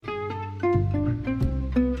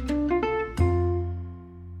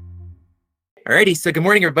Alrighty, so good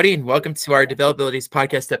morning, everybody, and welcome to our Developabilities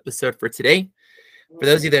podcast episode for today. For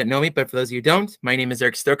those of you that know me, but for those of you who don't, my name is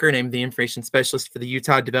Eric Stoker, and I'm the information specialist for the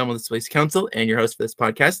Utah Developmental Disabilities Council and your host for this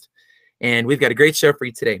podcast. And we've got a great show for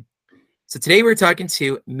you today. So today we're talking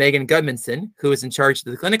to Megan Gudmundson, who is in charge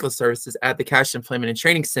of the clinical services at the Cash Employment and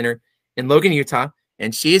Training Center in Logan, Utah,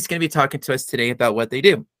 and she is going to be talking to us today about what they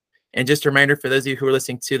do. And just a reminder for those of you who are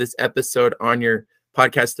listening to this episode on your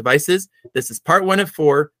podcast devices, this is part 1 of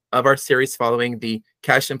 4 of our series following the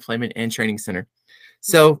Cash Employment and Training Center.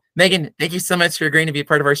 So, Megan, thank you so much for agreeing to be a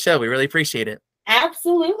part of our show. We really appreciate it.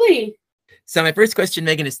 Absolutely. So my first question,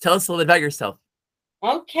 Megan, is tell us a little bit about yourself.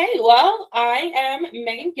 Okay, well, I am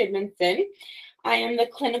Megan Gudmundson. I am the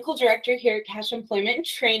clinical director here at Cash Employment and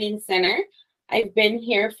Training Center. I've been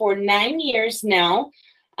here for 9 years now.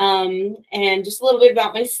 And just a little bit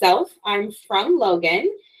about myself. I'm from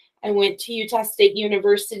Logan. I went to Utah State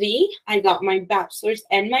University. I got my bachelor's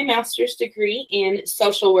and my master's degree in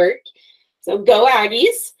social work. So go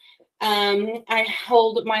Aggies. I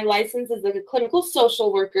hold my license as a clinical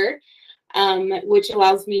social worker, which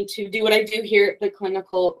allows me to do what I do here at the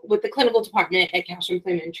clinical department at Cash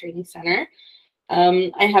Employment and Training Center.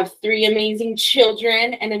 I have 3 amazing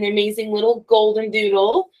children and an amazing little golden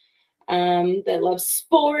doodle that loves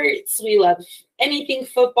sports. We love anything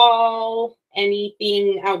football,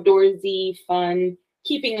 anything outdoorsy, fun,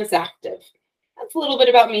 keeping us active. That's a little bit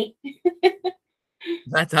about me.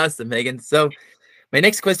 That's awesome, Megan. So my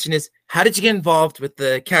next question is, how did you get involved with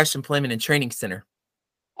the Cash Employment and Training Center?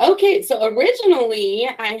 Okay, so originally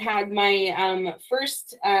I had my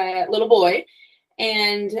first little boy,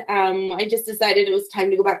 and I just decided it was time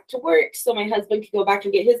to go back to work so my husband could go back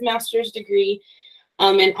and get his master's degree.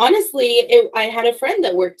 And honestly, I had a friend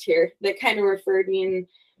that worked here that kind of referred me, and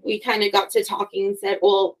we kind of got to talking and said,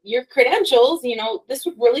 well, your credentials, this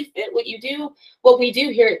would really fit what we do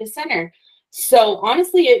here at the center. So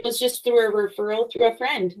honestly, it was just through a referral through a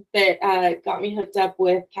friend that got me hooked up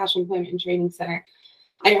with Cash Employment and Training Center.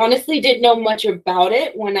 I honestly didn't know much about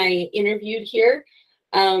it when I interviewed here.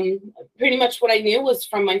 Pretty much what I knew was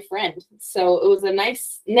from my friend. So it was a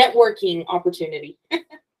nice networking opportunity.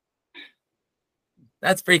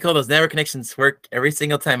 That's pretty cool. Those network connections work every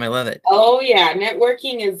single time. I love it. Oh, yeah.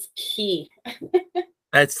 Networking is key.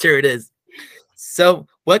 That's true. It is. So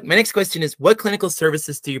my next question is, what clinical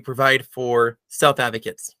services do you provide for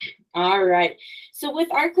self-advocates? All right. So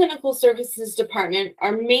with our clinical services department,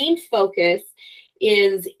 our main focus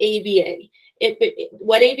is ABA.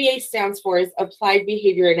 What ABA stands for is Applied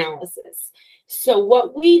Behavior Analysis. So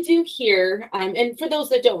what we do here, and for those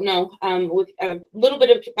that don't know, with a little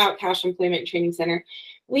bit about Cash Employment and Training Center,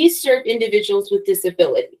 we serve individuals with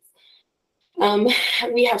disabilities.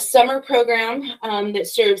 We have summer program that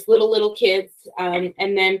serves little kids, and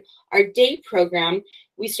then our day program,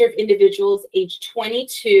 we serve individuals age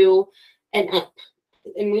 22 and up.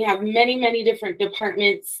 And we have many different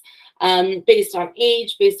departments based on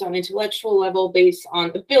age, based on intellectual level, based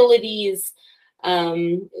on abilities.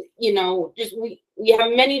 We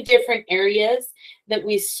have many different areas that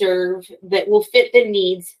we serve that will fit the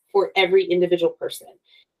needs for every individual person.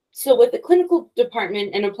 So with the clinical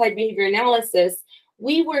department and applied behavior analysis,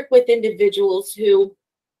 we work with individuals who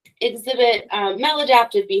exhibit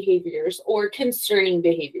maladaptive behaviors or concerning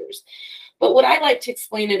behaviors. But what I like to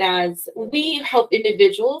explain it as, we help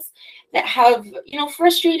individuals that have,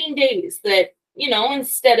 frustrating days that,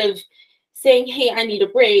 instead of saying, hey, I need a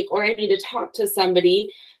break or I need to talk to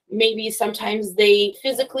somebody, maybe sometimes they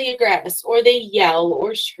physically aggress or they yell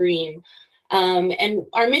or scream. And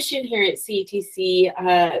our mission here at CETC,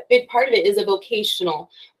 a big part of it is a vocational.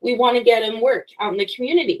 We want to get them work out in the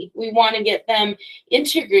community. We want to get them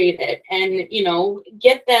integrated and,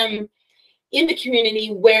 get them in the community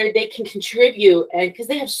where they can contribute, and because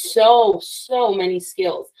they have so many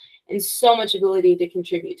skills and so much ability to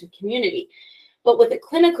contribute to the community. But with the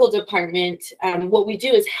clinical department, what we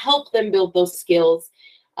do is help them build those skills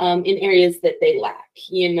in areas that they lack,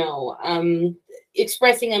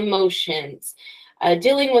 expressing emotions,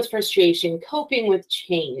 dealing with frustration, coping with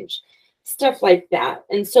change, stuff like that.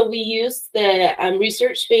 And so we use the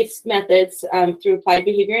research-based methods through applied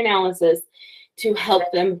behavior analysis to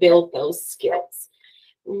help them build those skills.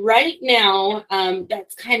 Right now,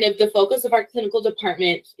 that's kind of the focus of our clinical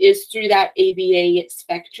department is through that ABA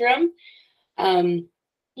spectrum.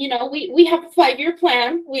 We have a 5-year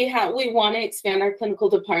plan. We want to expand our clinical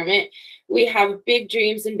department. We have big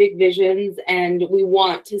dreams and big visions, and we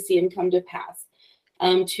want to see them come to pass,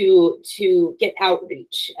 to get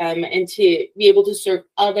outreach, and to be able to serve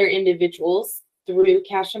other individuals through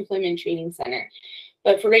Cash Employment Training Center.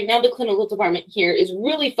 But for right now, the clinical department here is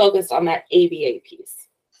really focused on that ABA piece.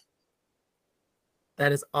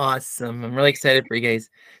 That is awesome. I'm really excited for you guys.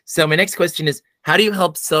 So my next question is, how do you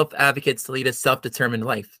help self-advocates lead a self-determined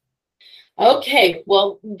life? Okay,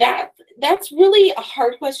 well, that's really a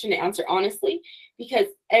hard question to answer, honestly, because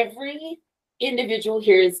every individual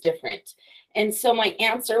here is different. And so my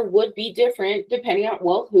answer would be different depending on,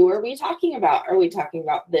 well, who are we talking about? Are we talking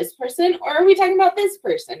about this person or are we talking about this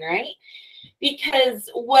person, right? Because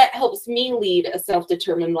what helps me lead a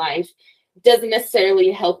self-determined life doesn't necessarily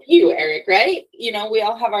help you, Eric, right? You know, we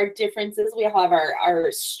all have our differences, we all have our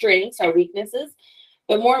strengths, our weaknesses,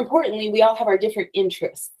 but more importantly, we all have our different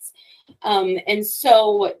interests. And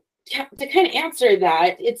so to kind of answer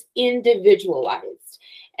that, it's individualized.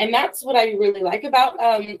 And that's what I really like about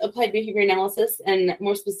applied behavior analysis, and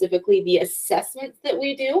more specifically, the assessments that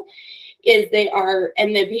we do, is they are,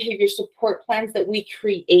 and the behavior support plans that we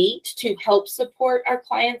create to help support our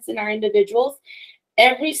clients and our individuals.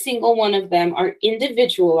 Every single one of them are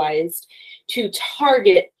individualized to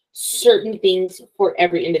target certain things for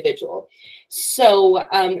every individual. So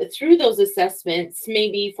through those assessments,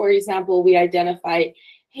 maybe, for example, we identified,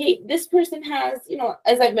 hey, this person has, you know,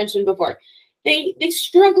 as I've mentioned before, they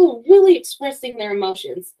struggle really expressing their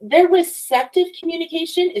emotions. Their receptive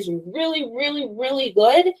communication is really, really, really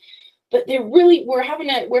good, but we're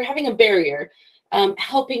having a barrier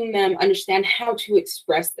helping them understand how to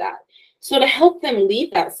express that. So to help them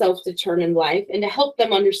lead that self-determined life and to help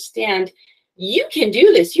them understand, you can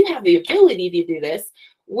do this, you have the ability to do this,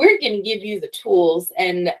 we're going to give you the tools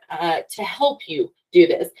and to help you do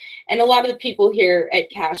this. And a lot of the people here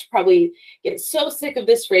at Cash probably get so sick of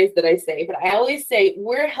this phrase that I say, but I always say,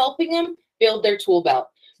 we're helping them build their tool belt.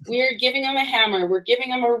 We're giving them a hammer, we're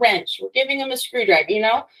giving them a wrench, we're giving them a screwdriver, you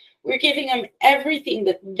know, we're giving them everything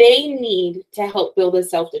that they need to help build a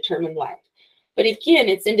self-determined life. But again,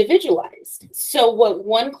 it's individualized. So what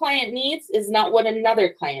one client needs is not what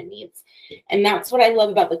another client needs. And that's what I love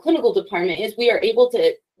about the clinical department, is we are able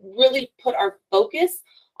to really put our focus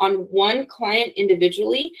on one client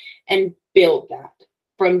individually and build that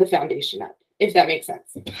from the foundation up, if that makes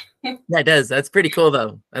sense. Yeah, it does. That's pretty cool,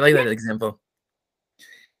 though. I like that example.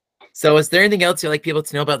 So is there anything else you'd like people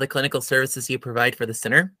to know about the clinical services you provide for the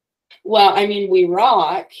center? Well, I mean, we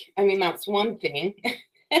rock. I mean, that's one thing.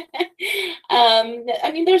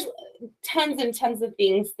 I mean, there's tons and tons of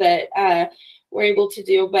things that we're able to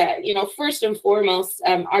do, but, you know, first and foremost,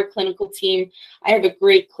 our clinical team, I have a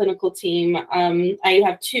great clinical team. I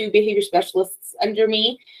have 2 behavior specialists under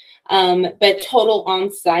me, but total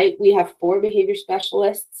on site, we have 4 behavior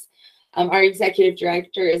specialists. Our executive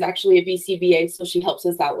director is actually a BCBA, so she helps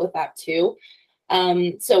us out with that too.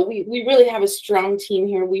 So we really have a strong team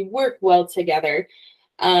here. We work well together.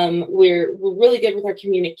 We're really good with our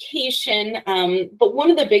communication. But one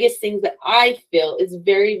of the biggest things that I feel is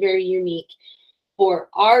very, very unique for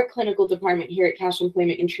our clinical department here at Cash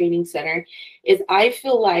Employment and Training Center is I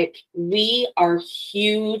feel like we are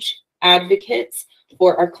huge advocates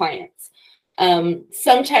for our clients.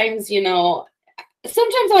 Sometimes, you know,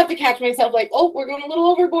 sometimes I'll have to catch myself like, oh, we're going a little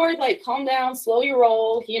overboard, like calm down, slow your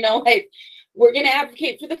roll, you know, like we're going to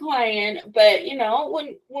advocate for the client. But, you know,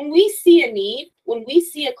 when we see a need, when we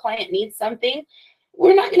see a client needs something,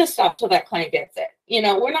 we're not going to stop till that client gets it. You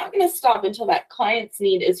know, we're not going to stop until that client's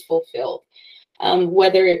need is fulfilled,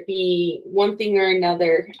 whether it be one thing or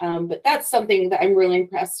another. But that's something that I'm really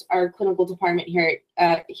impressed our clinical department here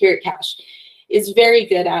at Cash is very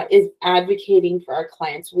good at, is advocating for our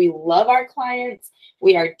clients. We love our clients.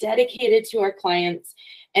 We are dedicated to our clients,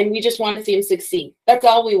 and we just want to see them succeed. That's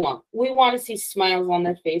all we want. We want to see smiles on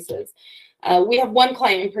their faces. We have one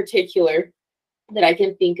client in particular that I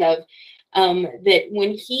can think of that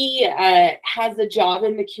when he has a job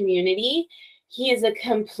in the community, he is a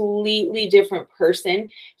completely different person.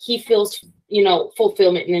 He feels, you know,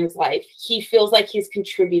 fulfillment in his life. He feels like he's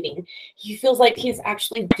contributing. He feels like he's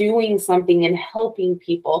actually doing something and helping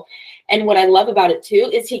people. And what I love about it too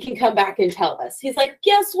is he can come back and tell us. He's like,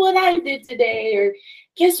 guess what I did today? Or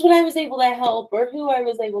guess what I was able to help, or who I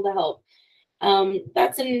was able to help.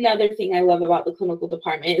 That's another thing I love about the clinical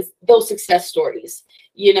department is those success stories.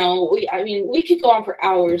 You know, we could go on for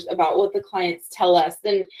hours about what the clients tell us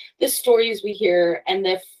and the stories we hear and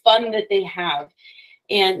the fun that they have.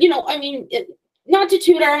 And, you know, I mean, not to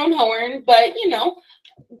toot our own horn, but, you know,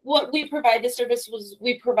 what we provide, the service was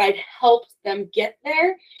we provide helped them get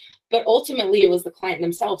there. But ultimately, it was the client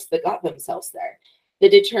themselves that got themselves there, the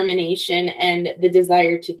determination and the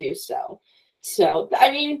desire to do so. So,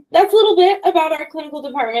 I mean, that's a little bit about our clinical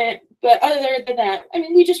department, but other than that, I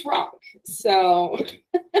mean, we just rock. So.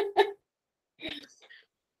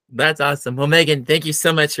 That's awesome. Well, Megan, thank you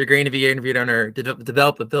so much for agreeing to be interviewed on our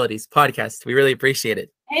Develop Abilities podcast. We really appreciate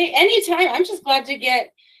it. Hey, anytime. I'm just glad to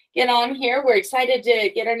get on here. We're excited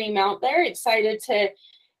to get our name out there. Excited to,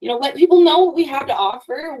 let people know what we have to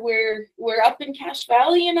offer. We're up in Cache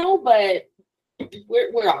Valley, but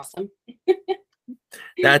we're awesome.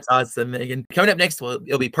 That's awesome, Megan. Coming up next,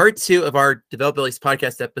 it'll be part 2 of our Developabilities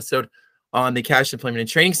podcast episode on the Cache Employment and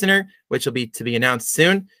Training Center, which will be to be announced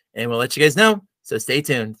soon, and we'll let you guys know. So stay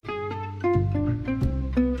tuned.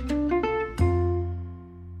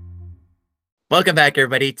 Welcome back,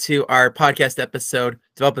 everybody, to our podcast episode,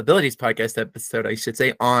 Developabilities podcast episode, I should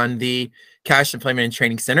say, on the Cache Employment and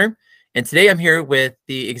Training Center. And today I'm here with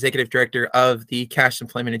the Executive Director of the Cache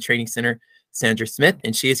Employment and Training Center, Sandra Smith,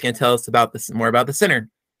 and she is going to tell us about this more about the center.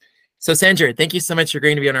 So, Sandra, thank you so much for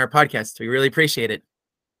agreeing to be on our podcast. We really appreciate it.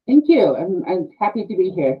 Thank you. I'm happy to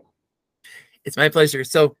be here. It's my pleasure.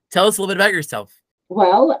 So, tell us a little bit about yourself.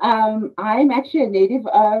 Well, I'm actually a native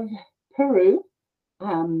of Peru.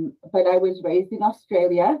 But I was raised in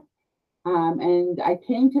Australia, and I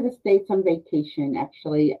came to the States on vacation,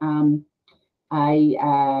 actually.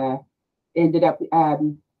 I ended up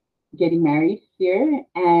getting married here,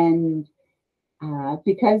 and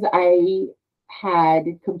because I had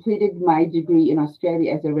completed my degree in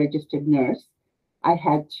Australia as a registered nurse, I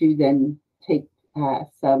had to then take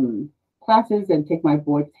some classes and take my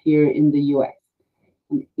boards here in the US.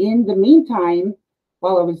 And in the meantime,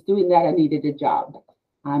 while I was doing that, I needed a job.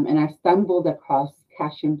 And I stumbled across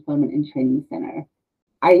Cache Employment and Training Center.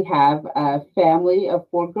 I have a family of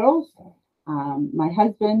 4 girls. My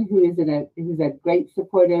husband, who's a great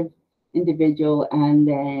supportive individual, and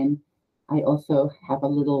then I also have a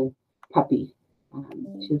little puppy.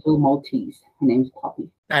 She's a little Maltese. Her name's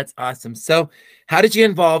Poppy. That's awesome. So, how did you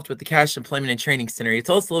get involved with the Cache Employment and Training Center? You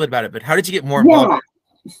told us a little bit about it, but how did you get more involved? Yeah.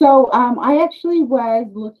 So I actually was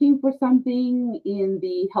looking for something in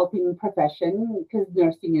the helping profession, because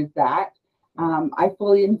nursing is that. I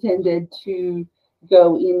fully intended to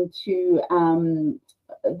go into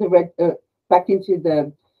back into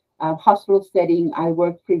the hospital setting. I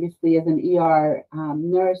worked previously as an ER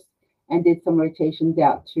nurse and did some rotations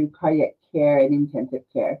out to cardiac care and intensive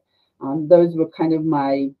care. Those were kind of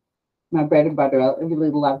my bread and butter. I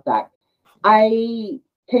really loved that. I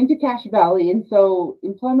came to Cache Valley, and so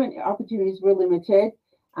employment opportunities were limited.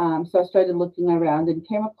 So I started looking around and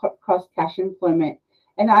came across Cache Employment,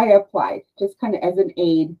 and I applied just kind of as an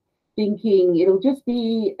aid, thinking it'll just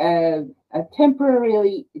be a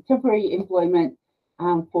temporary employment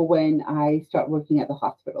for when I start working at the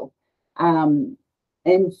hospital. And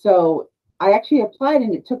so I actually applied,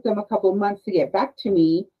 and it took them a couple of months to get back to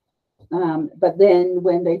me. But then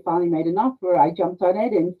when they finally made an offer, I jumped on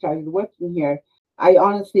it and started working here. I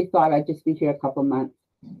honestly thought I'd just be here a couple of months.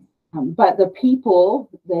 But the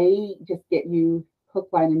people, they just get you hook,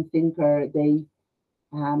 line, and sinker. They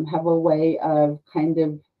have a way of kind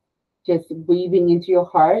of just weaving into your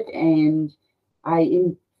heart. And I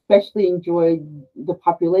especially enjoyed the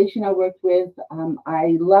population I worked with.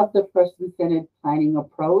 I love the person-centered planning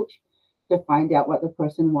approach to find out what the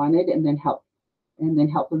person wanted and then help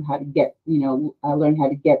them how to get, learn how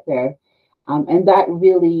to get there. And that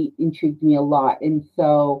really intrigued me a lot. And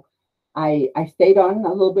so I stayed on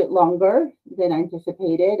a little bit longer than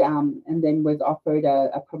anticipated, and then was offered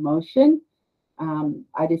a promotion.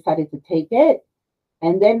 I decided to take it,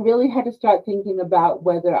 and then really had to start thinking about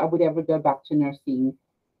whether I would ever go back to nursing.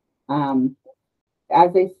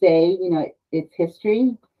 As they say, it's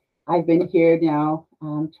history. I've been here now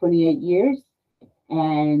 28 years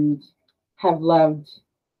and have loved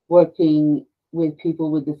working with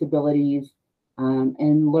people with disabilities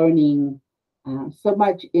and learning so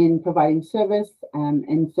much in providing service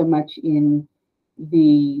and so much in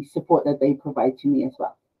the support that they provide to me as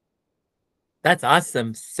well. That's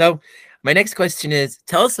awesome. So my next question is,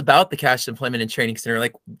 tell us about the Cache Employment and Training Center,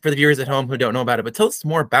 like for the viewers at home who don't know about it, but tell us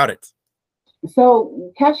more about it.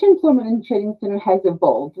 So Cache Employment and Training Center has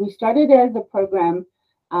evolved. We started as a program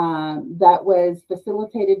that was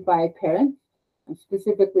facilitated by parents,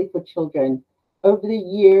 specifically for children. Over the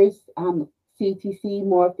years, CTC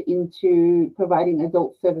morphed into providing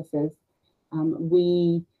adult services.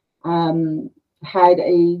 We had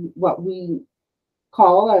what we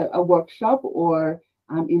call a workshop or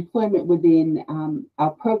employment within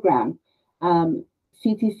our program.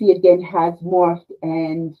 CTC again has morphed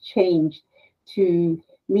and changed to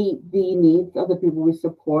meet the needs of the people we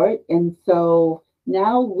support. And so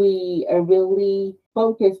now we are really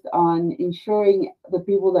focused on ensuring the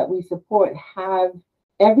people that we support have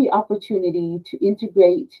every opportunity to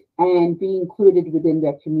integrate and be included within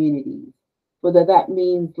their communities, whether that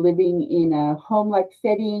means living in a home-like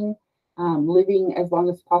setting, living as long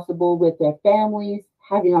as possible with their families,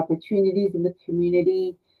 having opportunities in the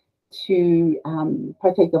community, to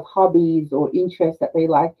partake of hobbies or interests that they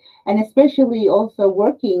like, and especially also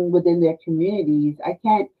working within their communities. I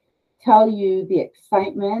can't tell you the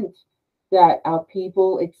excitement that our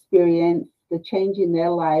people experience, the change in their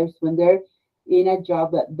lives when they're in a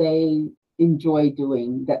job that they enjoy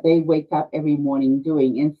doing, that they wake up every morning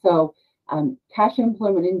doing. And so Cash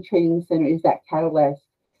Employment and Training Center is that catalyst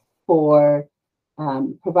for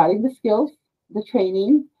providing the skills, the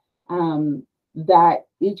training that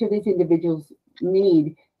each of these individuals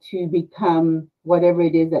need to become whatever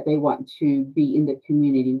it is that they want to be in the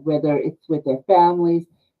community, whether it's with their families,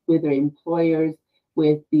 with their employers,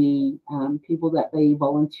 with the people that they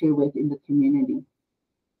volunteer with in the community.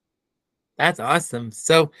 That's awesome.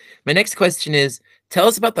 So my next question is, tell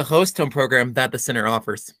us about the host home program that the center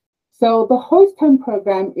offers. So the host home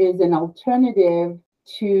program is an alternative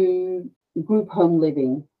to group home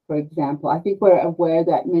living, for example. I think we're aware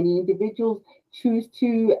that many individuals choose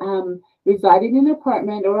to reside in an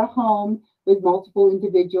apartment or a home with multiple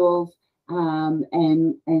individuals and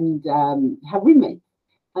have roommates.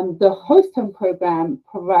 The host home program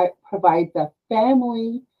provides a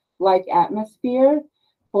family-like atmosphere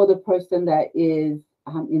for the person that is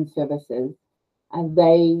in services. And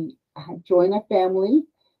they join a family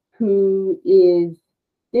who is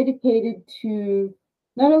dedicated to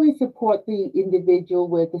not only support the individual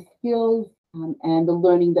with the skills and the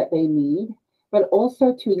learning that they need, but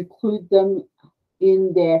also to include them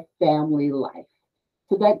in their family life.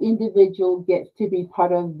 So that individual gets to be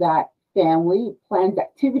part of that family, plans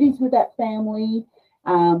activities with that family,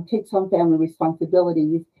 takes on family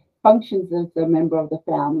responsibilities, functions as a member of the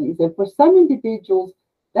families. And for some individuals,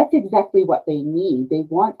 that's exactly what they need. They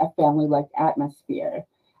want a family-like atmosphere.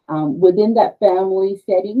 Within that family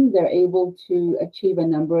setting, they're able to achieve a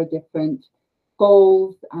number of different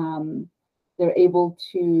goals. They're able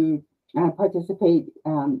to participate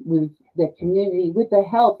with the community with the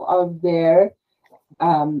help of their,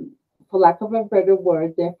 for lack of a better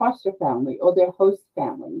word, their foster family or their host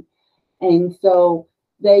family. And so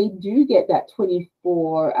they do get that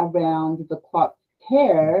 24 around the clock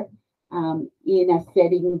care in a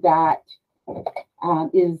setting that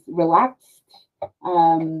is relaxed,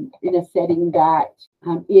 in a setting that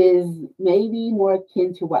is maybe more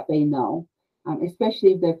akin to what they know,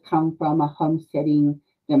 especially if they've come from a home setting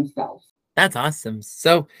themselves. That's awesome.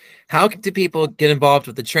 So how do people get involved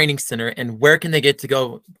with the training center, and where can they get to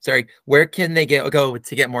go? Where can they go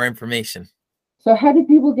to get more information? So how do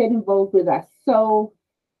people get involved with us? So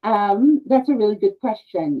that's a really good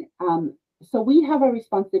question. So we have a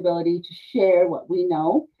responsibility to share what we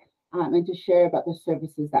know and to share about the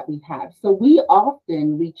services that we have. So we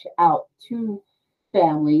often reach out to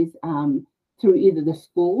families through either the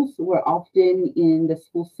schools. We're often in the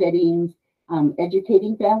school settings,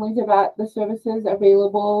 educating families about the services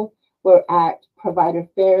available. We're at provider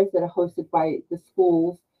fairs that are hosted by the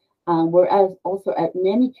schools. We're also at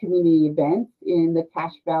many community events in the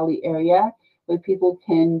Cache Valley area where people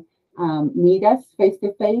can meet us face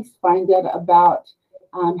to face, find out about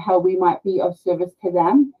how we might be of service to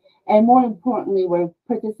them. And more importantly, we're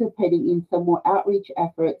participating in some more outreach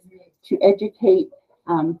efforts to educate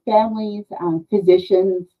families,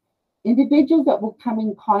 physicians, individuals that will come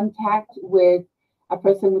in contact with a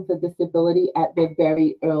person with a disability at their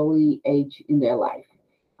very early age in their life.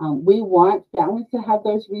 We want families to have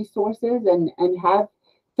those resources and have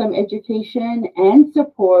some education and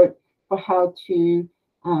support for how to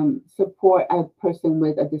support a person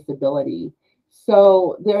with a disability.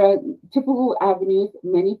 So there are typical avenues.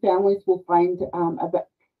 Many families will find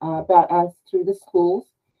about us through the schools,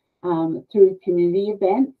 through community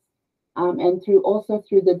events, and also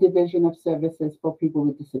through the Division of Services for People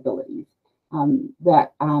with Disabilities.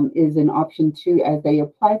 That is an option too as they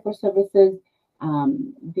apply for services.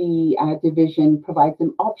 The division provides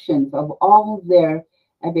them options of all of their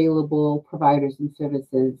available providers and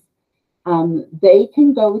services. They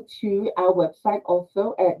can go to our website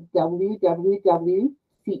also at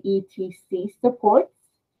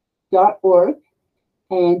www.cetcsupports.org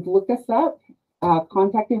and look us up.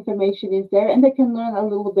 Contact information is there, and they can learn a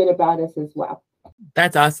little bit about us as well.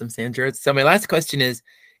 That's awesome, Sandra. So my last question is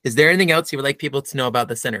there anything else you would like people to know about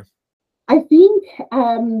the center? I think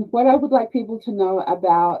what I would like people to know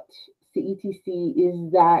about CETC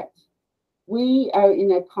is that we are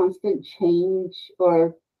in a constant change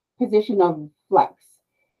or position of flux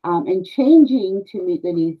and changing to meet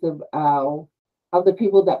the needs of the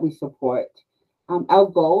people that we support. Our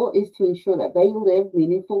goal is to ensure that they live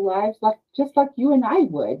meaningful lives just like you and I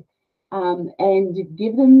would, and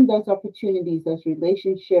give them those opportunities, those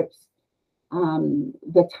relationships,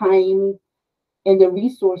 the time and the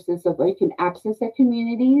resources so they can access their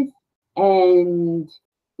communities and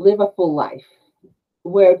live a full life.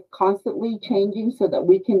 We're constantly changing so that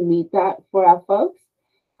we can meet that for our folks.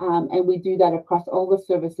 And we do that across all the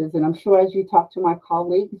services. And I'm sure as you talk to my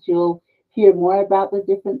colleagues, you'll hear more about the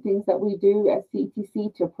different things that we do at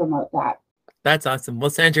CTC to promote that. That's awesome. Well,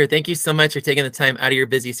 Sandra, thank you so much for taking the time out of your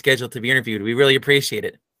busy schedule to be interviewed. We really appreciate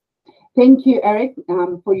it. Thank you, Eric,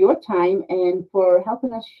 for your time and for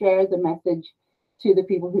helping us share the message to the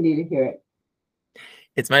people who need to hear it.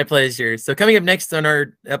 It's my pleasure. So coming up next on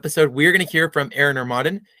our episode, we're going to hear from Erin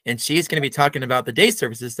Armadon, and she's going to be talking about the day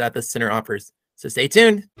services that the center offers. So stay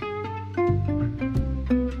tuned.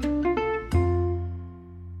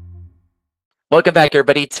 Welcome back,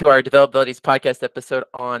 everybody, to our Developabilities podcast episode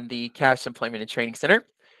on the Cash Employment and Training Center.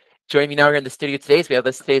 Joining me now here in the studio today, we have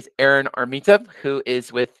today's Erin Armadon, who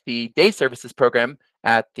is with the Day Services program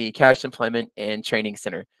at the Cash Employment and Training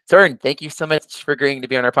Center. So, Erin, thank you so much for agreeing to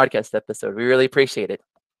be on our podcast episode. We really appreciate it.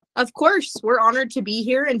 Of course, we're honored to be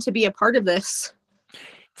here and to be a part of this.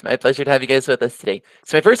 It's my pleasure to have you guys with us today.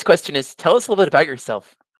 So, my first question is, tell us a little bit about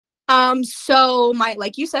yourself.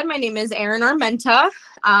 Like you said, my name is Erin Armadon.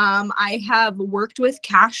 I have worked with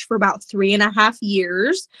Cash for about 3.5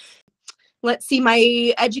 years. Let's see,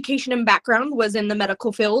 my education and background was in the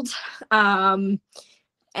medical field.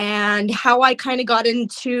 And how I kind of got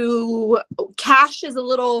into Cash is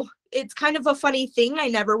it's kind of a funny thing. I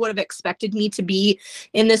never would have expected me to be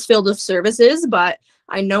in this field of services, but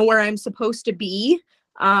I know where I'm supposed to be.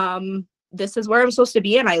 This is where I'm supposed to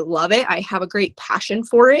be, and I love it. I have a great passion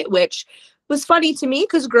for it, which was funny to me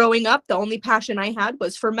because growing up, the only passion I had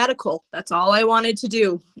was for medical. That's all I wanted to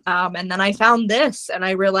do. And then I found this, and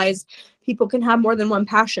I realized people can have more than one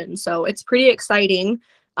passion. So it's pretty exciting.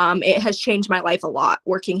 It has changed my life a lot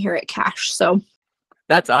working here at Cash. So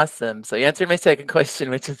that's awesome. So you answered my second question,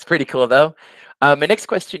 which is pretty cool, though. My next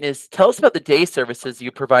question is, tell us about the day services you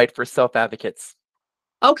provide for self-advocates.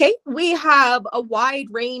 Okay, we have a wide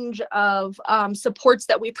range of supports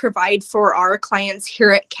that we provide for our clients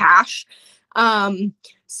here at Cash.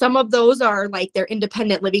 Some of those are like their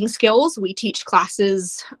independent living skills. We teach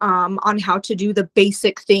classes on how to do the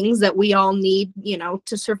basic things that we all need,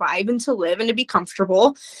 to survive and to live and to be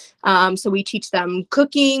comfortable. So we teach them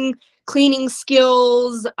cooking, cleaning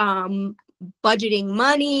skills, budgeting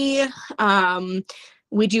money.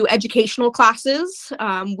 We do educational classes.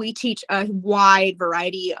 We teach a wide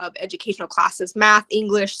variety of educational classes, math,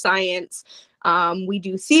 English, science. We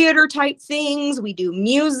do theater type things. We do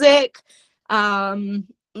music.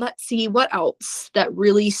 Let's see what else that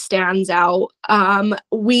really stands out.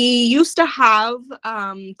 We used to have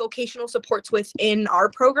vocational supports within our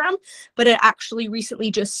program, but it actually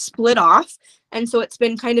recently just split off. And so it's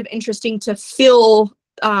been kind of interesting to fill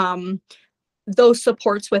those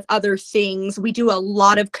supports with other things. We do a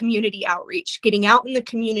lot of community outreach, getting out in the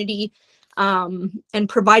community and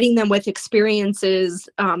providing them with experiences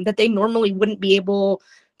that they normally wouldn't be able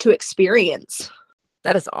to experience.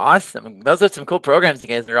 That is awesome. Those are some cool programs you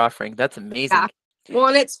guys are offering. That's amazing. Yeah. Well,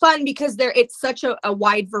 and it's fun because it's such a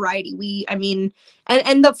wide variety. And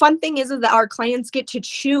the fun thing is that our clients get to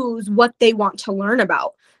choose what they want to learn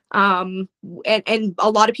about. And a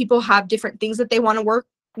lot of people have different things that they want to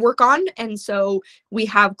work on. And so we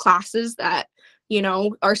have classes that,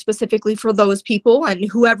 are specifically for those people, and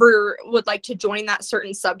whoever would like to join that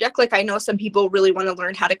certain subject. Like I know some people really want to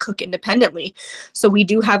learn how to cook independently. So we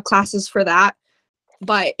do have classes for that.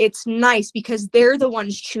 But it's nice because they're the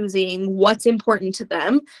ones choosing what's important to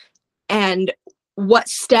them and what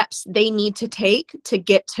steps they need to take to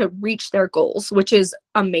get to reach their goals, which is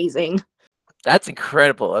amazing. That's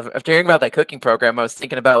incredible. After hearing about that cooking program, I was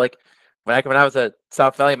thinking about when I was at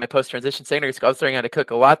South Valley, my post-transition secondary school, I was learning how to cook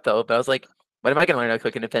a lot though, but I was like, when am I going to learn how to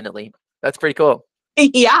cook independently? That's pretty cool.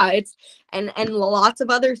 Yeah, it's and lots of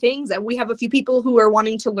other things. And we have a few people who are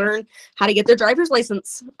wanting to learn how to get their driver's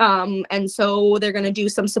license. And so they're going to do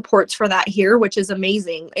some supports for that here, which is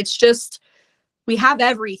amazing. It's just, we have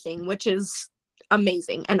everything, which is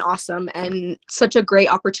amazing and awesome and such a great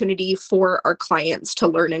opportunity for our clients to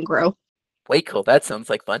learn and grow. Way cool. That sounds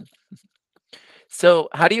like fun. So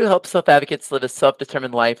how do you help self-advocates live a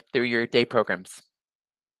self-determined life through your day programs?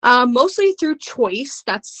 Mostly through choice.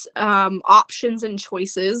 That's options and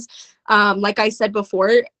choices. Like I said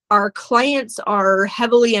before, our clients are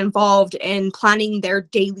heavily involved in planning their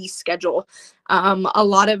daily schedule. A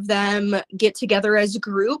lot of them get together as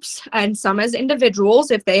groups and some as individuals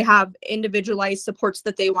if they have individualized supports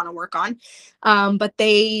that they want to work on. But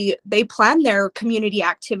they plan their community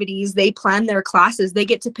activities. They plan their classes. They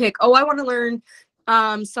get to pick, I want to learn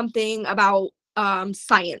something about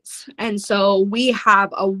science. And so we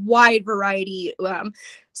have a wide variety.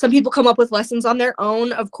 Some people come up with lessons on their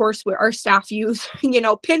own. Of course, our staff use,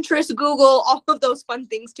 Pinterest, Google, all of those fun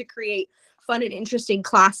things to create fun and interesting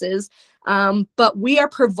classes. But we are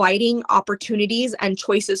providing opportunities and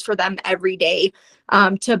choices for them every day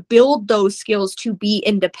to build those skills to be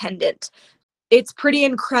independent. It's pretty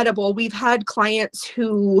incredible. We've had clients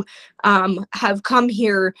who have come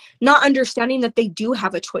here not understanding that they do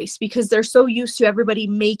have a choice because they're so used to everybody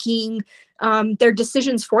making their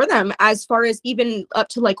decisions for them, as far as even up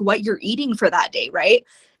to like what you're eating for that day, right?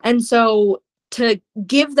 And so to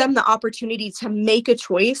give them the opportunity to make a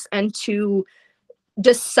choice and to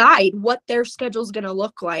decide what their schedule is going to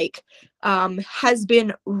look like has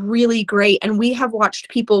been really great. And we have watched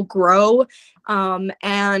people grow.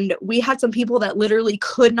 And we had some people that literally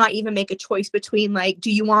could not even make a choice between, like, do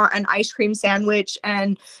you want an ice cream sandwich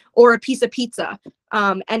or a piece of pizza?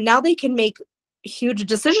 And now they can make huge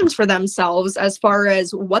decisions for themselves as far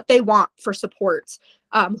as what they want for supports,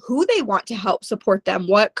 who they want to help support them,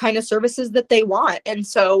 what kind of services that they want. And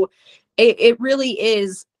so it really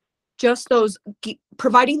is just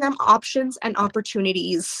providing them options and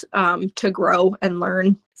opportunities to grow and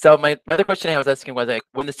learn. So my other question I was asking was, like,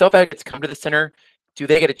 when the self-advocates come to the center, do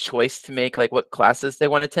they get a choice to make like what classes they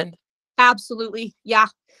want to attend? Absolutely. Yeah.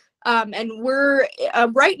 And we're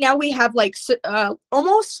right now we have like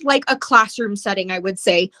almost like a classroom setting, I would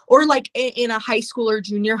say, or like in a high school or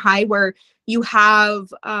junior high, where you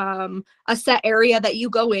have a set area that you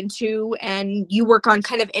go into and you work on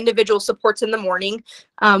kind of individual supports in the morning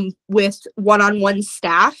with one-on-one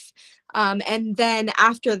staff. And then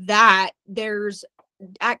after that, there's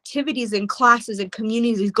activities and classes and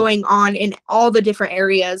communities going on in all the different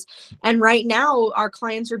areas. And right now our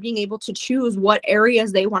clients are being able to choose what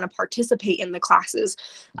areas they want to participate in the classes.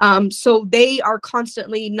 So they are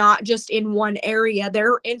constantly not just in one area,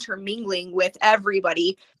 they're intermingling with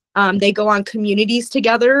everybody. They go on communities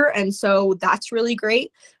together. And so that's really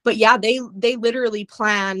great. But yeah, they literally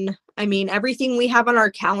plan. I mean, everything we have on our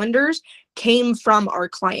calendars came from our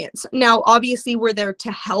clients. Now, obviously we're there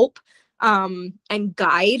to help and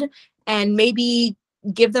guide and maybe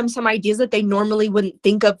give them some ideas that they normally wouldn't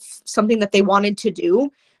think of, something that they wanted to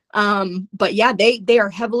do. But yeah, they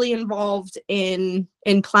are heavily involved in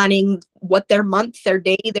planning what their month, their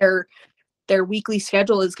day, their weekly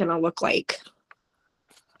schedule is going to look like.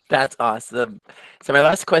 That's awesome. So my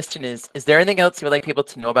last question is there anything else you would like people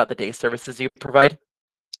to know about the day services you provide?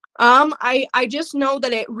 I just know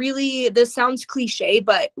that this sounds cliche,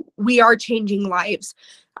 but we are changing lives.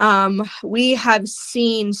 We have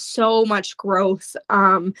seen so much growth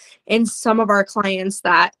in some of our clients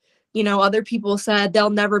that, other people said they'll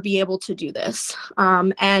never be able to do this.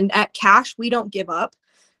 And at Cash, we don't give up.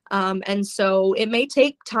 And so it may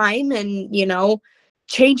take time and,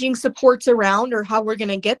 changing supports around or how we're going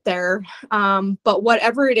to get there. But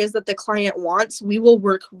whatever it is that the client wants, we will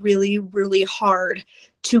work really, really hard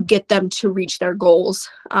to get them to reach their goals.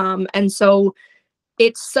 And so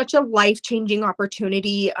it's such a life-changing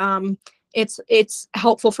opportunity. It's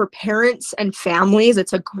helpful for parents and families.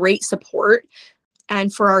 It's a great support.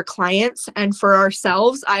 And for our clients and for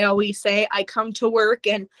ourselves, I always say I come to work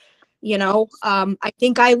and I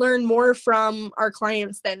think I learn more from our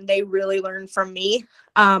clients than they really learn from me.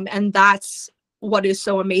 And that's what is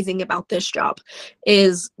so amazing about this job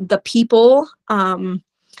is the people and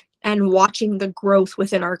watching the growth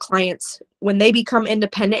within our clients. When they become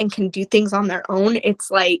independent and can do things on their own,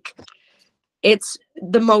 it's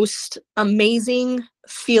the most amazing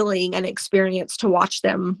feeling and experience to watch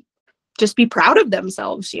them just be proud of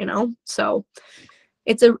themselves, So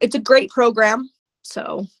it's a great program.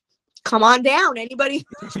 So come on down. Anybody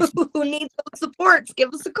who needs those supports,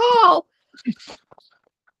 give us a call.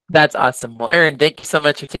 That's awesome. Well, Erin, thank you so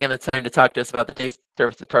much for taking the time to talk to us about the day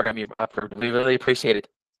services program you've offered. We really appreciate it.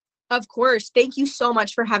 Of course. Thank you so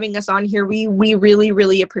much for having us on here. We really,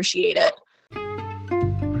 really appreciate it.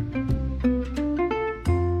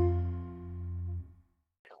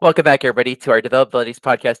 Welcome back, everybody, to our Developabilities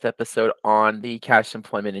podcast episode on the Cash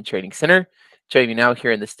Employment and Training Center. Joining me now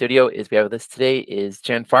here in the studio we have with us today is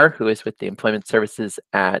Jan Farr, who is with the Employment Services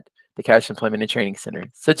at the Cash Employment and Training Center.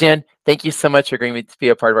 So Jan, thank you so much for agreeing to be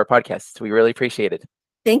a part of our podcast. We really appreciate it.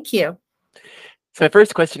 Thank you. So my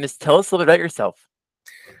first question is, tell us a little bit about yourself.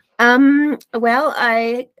 Well,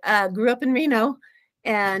 I grew up in Reno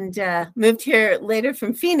and moved here later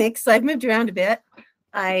from Phoenix. So I've moved around a bit.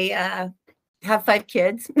 I have 5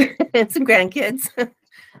 kids and some grandkids.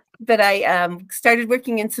 But I started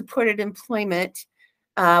working in supported employment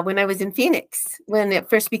when I was in Phoenix, when it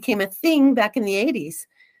first became a thing back in the 80s.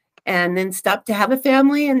 and then stopped to have a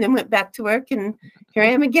family and then went back to work, and here I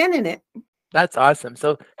am again in it. That's awesome.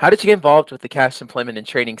 So how did you get involved with the Cash Employment and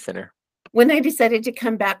Training Center? When I decided to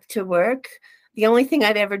come back to work, the only thing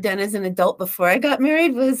I'd ever done as an adult before I got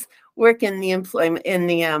married was work in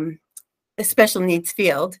the special needs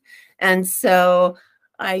field. And so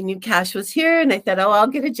I knew Cash was here, and I thought, oh, I'll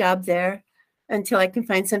get a job there until I can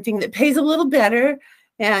find something that pays a little better.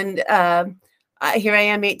 And here I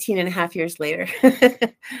am 18 and a half years later.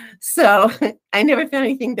 So I never found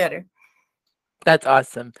anything better. That's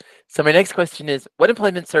awesome. So my next question is, what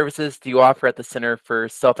employment services do you offer at the Center for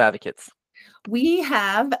Self-Advocates? We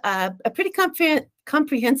have a pretty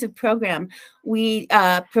comprehensive program. We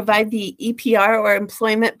provide the EPR, or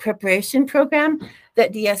Employment Preparation Program,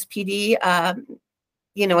 that DSPD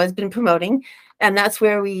has been promoting. And that's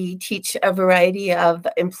where we teach a variety of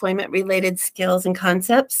employment-related skills and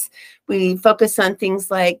concepts. We focus on things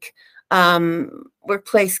like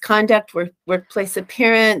workplace conduct, workplace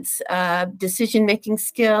appearance, decision-making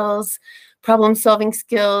skills, problem-solving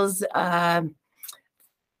skills,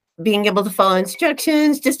 being able to follow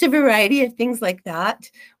instructions, just a variety of things like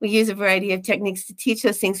that. We use a variety of techniques to teach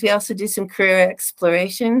those things. We also do some career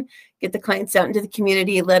exploration, get the clients out into the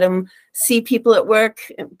community, let them see people at work,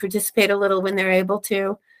 and participate a little when they're able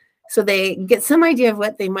to, so they get some idea of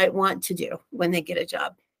what they might want to do when they get a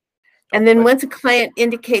job. And then once a client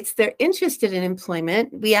indicates they're interested in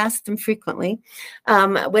employment, we ask them frequently.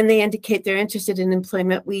 When they indicate they're interested in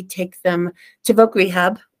employment, we take them to Voc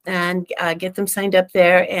Rehab and get them signed up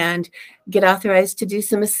there and get authorized to do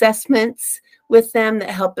some assessments with them that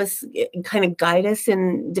help us kind of guide us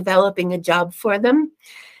in developing a job for them.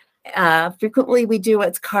 Frequently, we do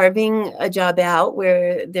what's carving a job out,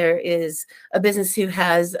 where there is a business who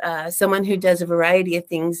has someone who does a variety of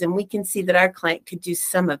things, and we can see that our client could do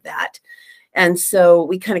some of that. And so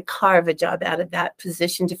we kind of carve a job out of that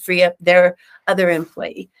position to free up their other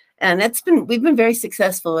employee. And we've been very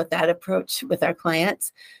successful with that approach with our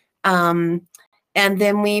clients. And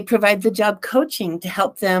then we provide the job coaching to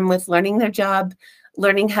help them with learning their job,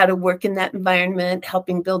 learning how to work in that environment,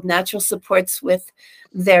 helping build natural supports with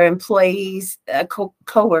their employees,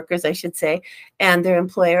 co-workers, I should say, and their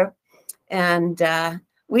employer. And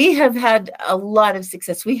we have had a lot of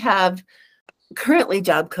success. We have currently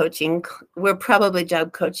job coaching. We're probably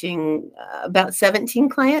job coaching about 17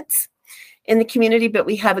 clients in the community, but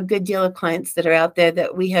we have a good deal of clients that are out there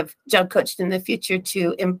that we have job coached in the future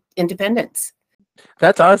to independence.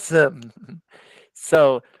 That's awesome.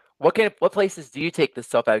 So what places do you take the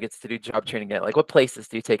self-advocates to do job training at? Like, what places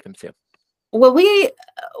do you take them to? Well,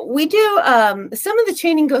 we do some of the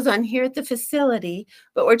training goes on here at the facility,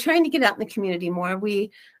 but we're trying to get out in the community more.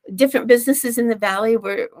 Different businesses in the valley,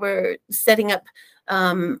 we're setting up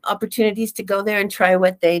opportunities to go there and try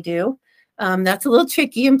what they do. That's a little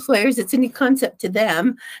tricky. Employers, it's a new concept to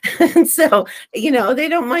them. And so, they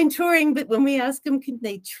don't mind touring, but when we ask them, can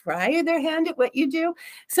they try their hand at what you do?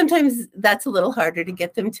 Sometimes that's a little harder to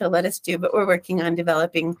get them to let us do, but we're working on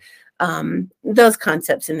developing those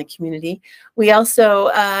concepts in the community. We also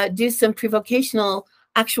do some pre-vocational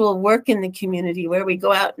actual work in the community, where we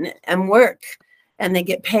go out and work, and they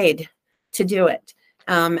get paid to do it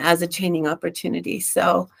as a training opportunity.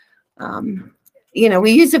 So,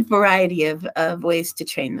 we use a variety of ways to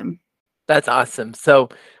train them. That's awesome. So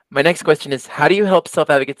my next question is, how do you help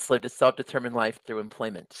self-advocates live a self-determined life through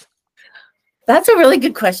employment? That's a really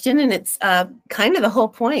good question. And it's kind of the whole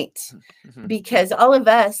point, because all of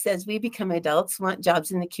us, as we become adults, want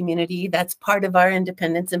jobs in the community. That's part of our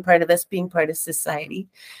independence and part of us being part of society.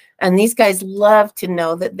 And these guys love to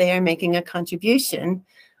know that they are making a contribution.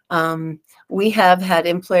 We have had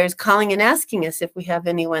employers calling and asking us if we have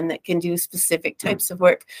anyone that can do specific types of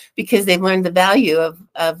work, because they've learned the value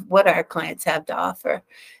of what our clients have to offer.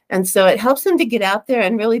 And so it helps them to get out there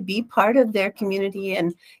and really be part of their community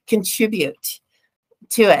and contribute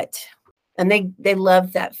to it. And they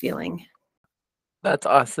love that feeling. That's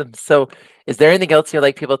awesome. So is there anything else you'd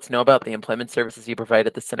like people to know about the employment services you provide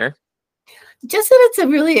at the center? Just that it's a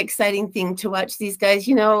really exciting thing to watch these guys.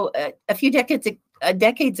 A few decades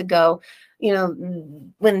ago,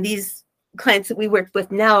 when these clients that we work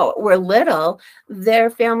with now were little, their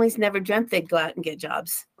families never dreamt they'd go out and get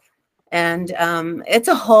jobs. And it's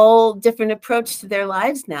a whole different approach to their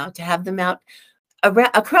lives now, to have them out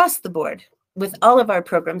across the board with all of our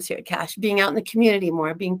programs here at Cash, being out in the community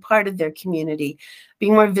more, being part of their community,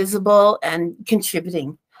 being more visible and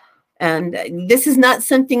contributing. And this is not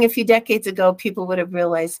something a few decades ago people would have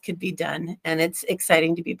realized could be done. And it's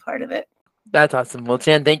exciting to be part of it. That's awesome. Well,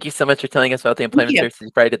 Jan, thank you so much for telling us about the employment services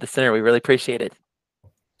you provide at the center. We really appreciate it.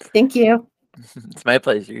 Thank you. It's my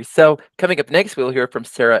pleasure. So coming up next, we'll hear from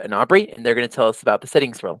Sarah and Aubrey, and they're going to tell us about the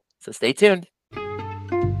settings role. So stay tuned.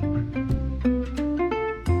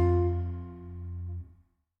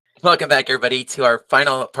 Welcome back, everybody, to our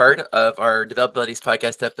final part of our Developabilities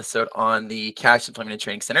podcast episode on the Cash Employment and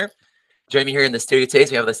Training Center. Joining me here in the studio today,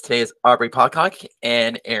 we have with us today is Aubrey Pocock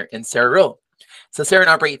and Sarah Rule. So Sarah and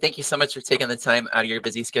Aubrey, thank you so much for taking the time out of your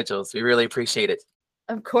busy schedules. We really appreciate it.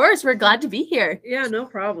 Of course, we're glad to be here. Yeah, no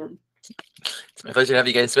problem. It's my pleasure to have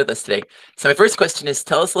you guys with us today. So my first question is,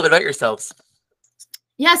 tell us a little bit about yourselves.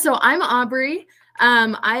 Yeah, so I'm Aubrey.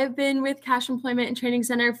 I've been with Cash Employment and Training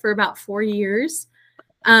Center for about 4 years.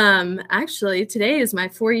 Actually, today is my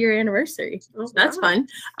 4-year anniversary. Oh, That's wow.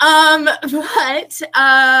 fun.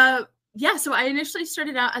 Yeah, so I initially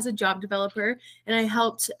started out as a job developer, and I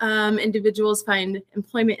helped individuals find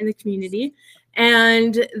employment in the community.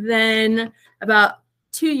 And then about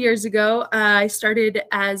 2 years ago, I started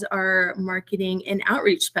as our marketing and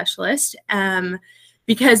outreach specialist,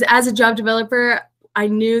 because as a job developer, I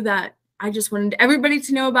knew that I just wanted everybody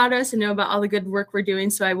to know about us and know about all the good work we're doing.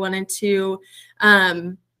 So I wanted to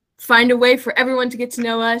find a way for everyone to get to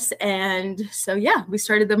know us. And so, yeah, we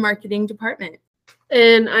started the marketing department.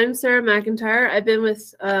 And I'm Sarah McIntyre. I've been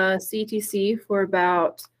with CTC for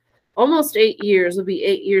about almost 8 years. It'll be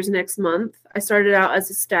 8 years next month. I started out as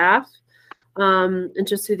a staff, and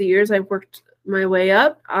just through the years, I've worked my way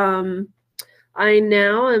up. I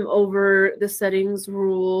now am over the settings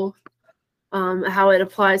rule, how it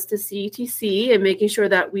applies to CTC, and making sure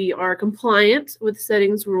that we are compliant with the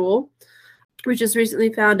settings rule. We just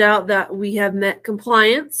recently found out that we have met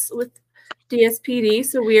compliance with DSPD,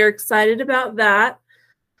 so we are excited about that.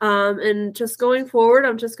 And just going forward,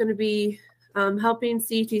 I'm just going to be helping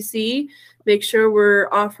CTC make sure we're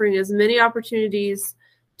offering as many opportunities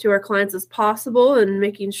to our clients as possible, and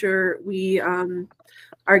making sure we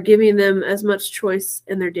are giving them as much choice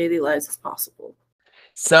in their daily lives as possible.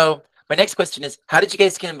 So my next question is, how did you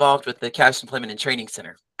guys get involved with the Cash Employment and Training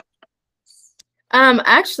Center?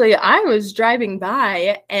 Actually, I was driving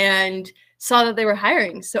by and saw that they were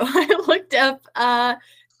hiring. So I looked up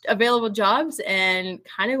available jobs and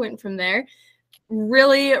kind of went from there.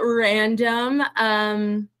 Really random.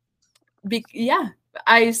 Yeah,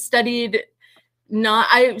 I studied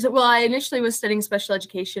I initially was studying special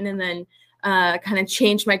education, and then kind of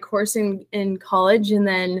changed my course in college, and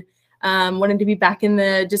then wanted to be back in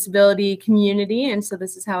the disability community. And so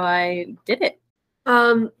this is how I did it.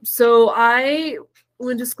 So I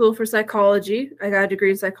went to school for psychology. I got a degree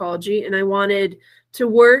in psychology, and I wanted to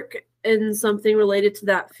work in something related to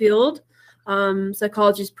that field.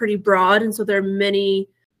 Psychology is pretty broad, and so there are many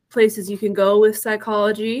places you can go with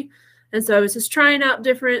psychology. And so I was just trying out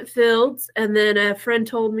different fields, and then a friend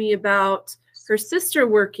told me about her sister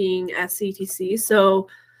working at CTC. So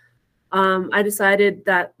I decided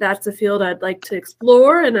that that's a field I'd like to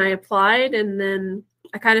explore, and I applied, and then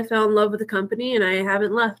I kind of fell in love with the company, and I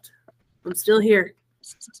haven't left. I'm still here.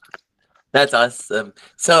 That's awesome.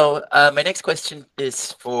 So my next question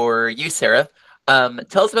is for you, Sarah.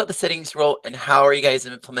 Tell us about the settings role and how are you guys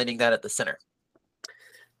implementing that at the center?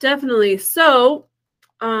 Definitely. So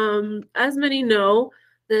as many know,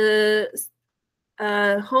 the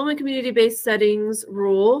home and community-based settings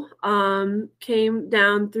rule came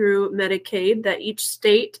down through Medicaid, that each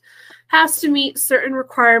state has to meet certain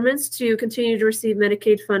requirements to continue to receive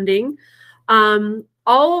Medicaid funding.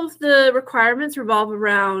 All of the requirements revolve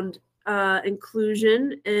around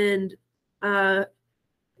inclusion and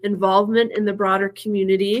involvement in the broader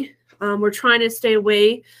community. We're trying to stay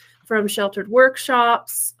away from sheltered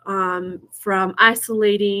workshops, from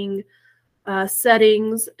isolating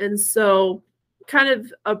settings. And so kind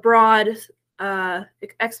of a broad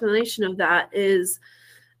explanation of that is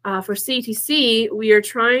for CTC, we are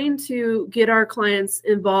trying to get our clients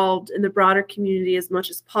involved in the broader community as much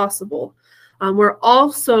as possible. We're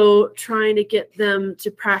also trying to get them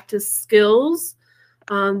to practice skills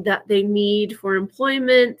that they need for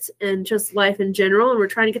employment and just life in general. And we're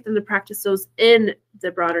trying to get them to practice those in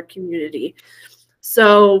the broader community.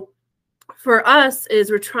 So for us is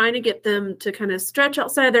we're trying to get them to kind of stretch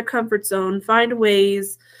outside their comfort zone, find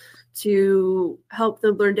ways to help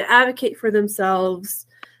them learn to advocate for themselves,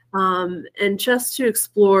 and just to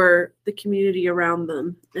explore the community around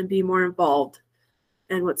them and be more involved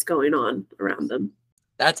in what's going on around them.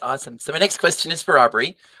 That's awesome. So my next question is for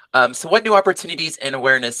Aubrey. So what new opportunities and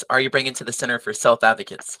awareness are you bringing to the Center for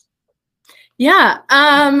Self-Advocates? Yeah,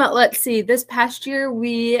 let's see. This past year,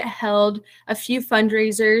 we held a few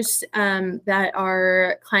fundraisers that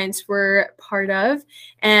our clients were part of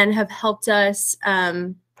and have helped us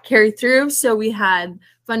carry through. So we had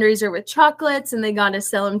fundraiser with chocolates, and they got to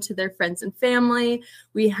sell them to their friends and family.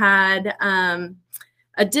 We had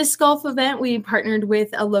a disc golf event. We partnered with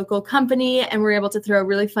a local company, and we were able to throw a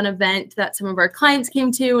really fun event that some of our clients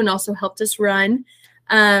came to and also helped us run.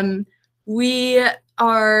 We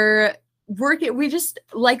are working, we just,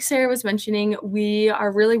 like Sarah was mentioning, we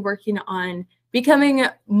are really working on becoming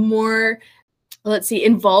more,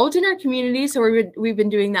 involved in our community. So we've been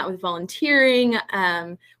doing that with volunteering,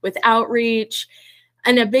 with outreach.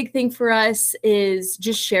 And a big thing for us is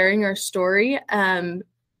just sharing our story. On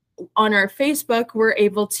our Facebook, we're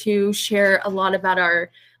able to share a lot about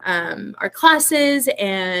our classes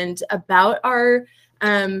and about our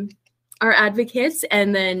advocates,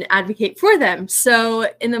 and then advocate for them. So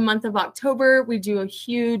in the month of October, we do a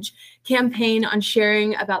huge campaign on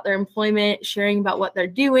sharing about their employment, sharing about what they're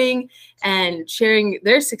doing, and sharing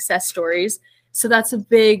their success stories. So that's a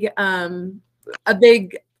big,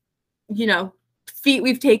 feat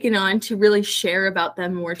we've taken on to really share about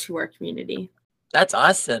them more to our community. That's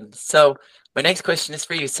awesome. So my next question is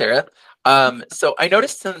for you, Sarah. So I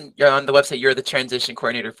noticed on the website, you're the transition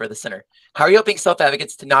coordinator for the center. How are you helping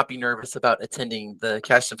self-advocates to not be nervous about attending the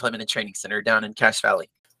Cash Employment and Training Center down in Cache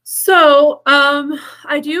Valley? So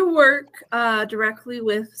I do work directly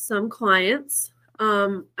with some clients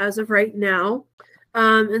as of right now.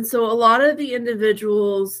 And so a lot of the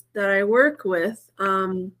individuals that I work with,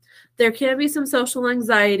 there can be some social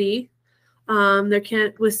anxiety. There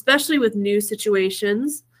can, especially with new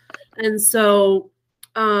situations. And so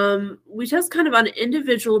we just kind of on an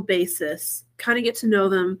individual basis, kind of get to know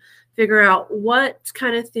them, figure out what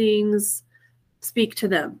kind of things speak to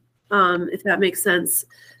them, if that makes sense.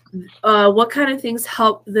 What kind of things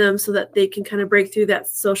help them so that they can kind of break through that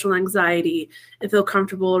social anxiety and feel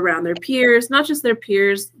comfortable around their peers, not just their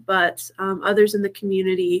peers, but others in the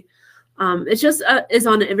community. It just is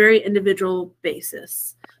on a very individual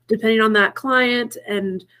basis, depending on that client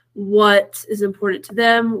and what is important to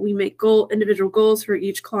them. We make individual goals for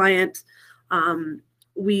each client.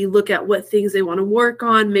 We look at what things they want to work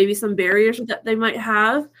on, maybe some barriers that they might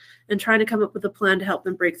have, and trying to come up with a plan to help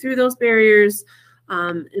them break through those barriers,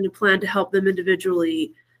 and a plan to help them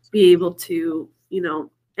individually be able to,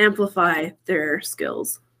 amplify their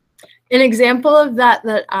skills. An example of that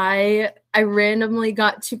I randomly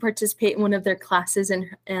got to participate in one of their classes in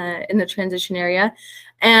the transition area,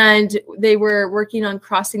 and they were working on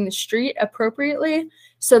crossing the street appropriately.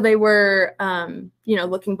 So they were,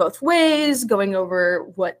 looking both ways, going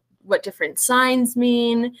over what different signs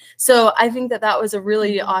mean. So I think that was a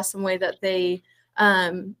really awesome way that they,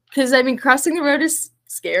 because crossing the road is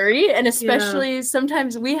scary, and especially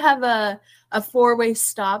sometimes we have a four-way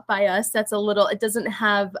stop by us that's it doesn't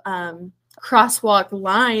have crosswalk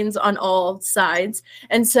lines on all sides,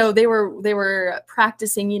 and so they were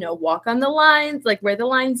practicing, walk on the lines, like where the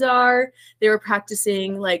lines are. They were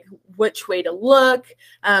practicing like which way to look,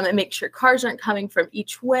 and make sure cars aren't coming from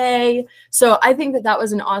each way. So I think that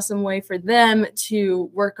was an awesome way for them to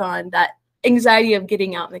work on that anxiety of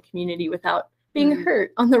getting out in the community without being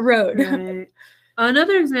hurt on the road. Right.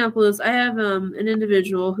 Another example is I have an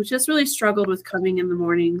individual who just really struggled with coming in the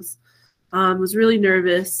mornings, was really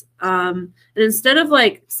nervous. And instead of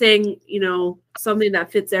saying, something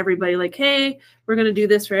that fits everybody, like, hey, we're going to do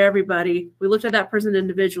this for everybody, we looked at that person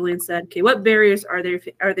individually and said, okay, what barriers are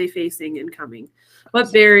they facing in coming?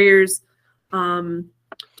 What barriers do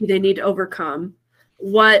they need to overcome?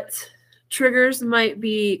 What triggers might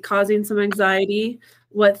be causing some anxiety?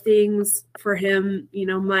 What things for him,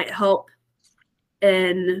 might help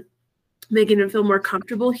in making him feel more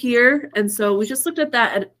comfortable here? And so we just looked at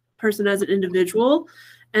that person as an individual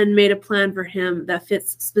and made a plan for him that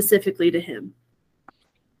fits specifically to him.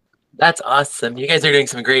 That's awesome. You guys are doing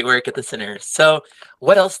some great work at the center. So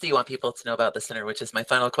what else do you want people to know about the center, which is my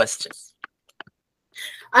final question?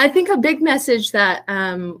 I think a big message that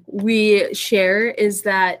we share is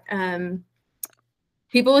that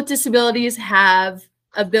people with disabilities have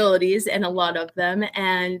abilities, and a lot of them,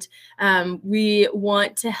 and we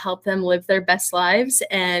want to help them live their best lives,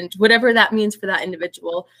 and whatever that means for that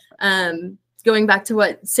individual. Going back to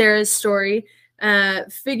what Sarah's story,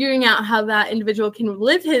 figuring out how that individual can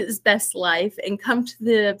live his best life and come to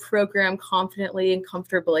the program confidently and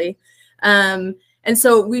comfortably. And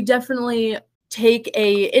so we definitely take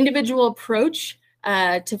a individual approach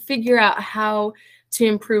to figure out how to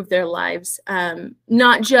improve their lives,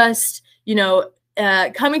 not just,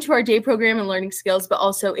 coming to our day program and learning skills, but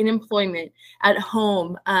also in employment, at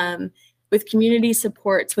home, with community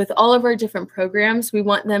supports, with all of our different programs. We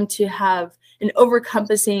want them to have an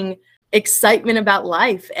overencompassing excitement about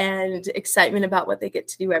life and excitement about what they get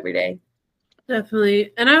to do every day.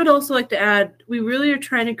 Definitely. And I would also like to add, we really are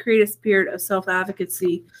trying to create a spirit of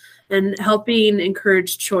self-advocacy and helping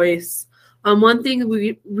encourage choice. One thing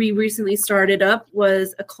we recently started up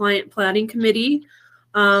was a client planning committee.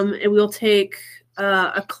 And we'll take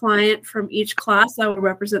a client from each class that will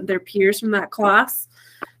represent their peers from that class.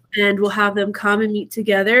 And we'll have them come and meet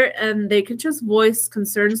together, and they can just voice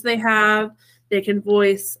concerns they have. They can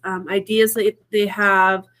voice ideas that they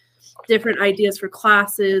have, different ideas for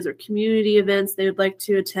classes or community events they would like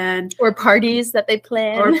to attend, Or parties that they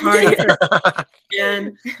plan. or parties.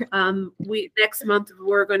 And next month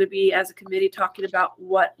we're going to be, as a committee, talking about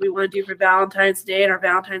what we want to do for Valentine's Day and our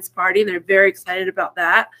Valentine's party, and they're very excited about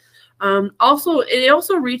that. It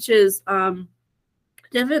also reaches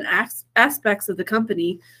different aspects of the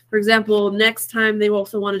company. For example, next time they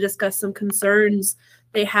also want to discuss some concerns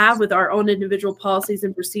they have with our own individual policies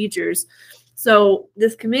and procedures. So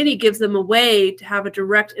this committee gives them a way to have a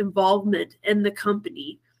direct involvement in the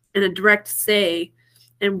company and a direct say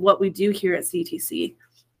in what we do here at CTC.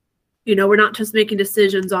 You know, we're not just making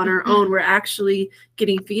decisions on our own. We're actually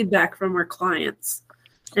getting feedback from our clients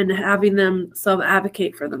and having them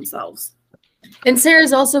self-advocate for themselves. And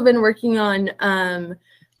Sarah's also been working on,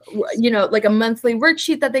 like a monthly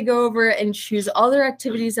worksheet that they go over and choose all their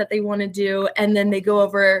activities that they want to do. And then they go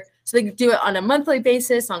over, so they do it on a monthly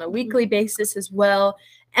basis, on a weekly basis as well,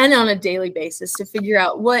 and on a daily basis to figure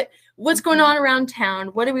out what's going on around town.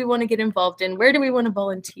 What do we want to get involved in? Where do we want to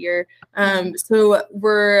volunteer? So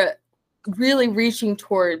we're really reaching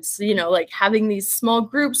towards, like having these small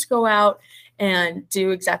groups go out and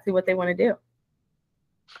do exactly what they want to do.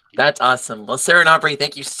 That's awesome. Well, Sarah and Aubrey,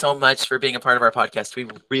 thank you so much for being a part of our podcast. We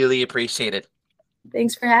really appreciate it.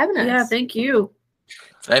 Thanks for having us. Yeah, thank you.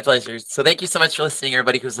 It's my pleasure. So thank you so much for listening,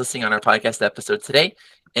 everybody who's listening on our podcast episode today.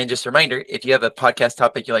 And just a reminder, if you have a podcast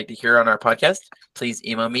topic you'd like to hear on our podcast, please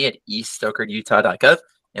email me at eaststokerutah.gov and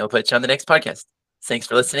we'll put you on the next podcast. Thanks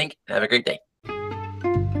for listening and have a great day.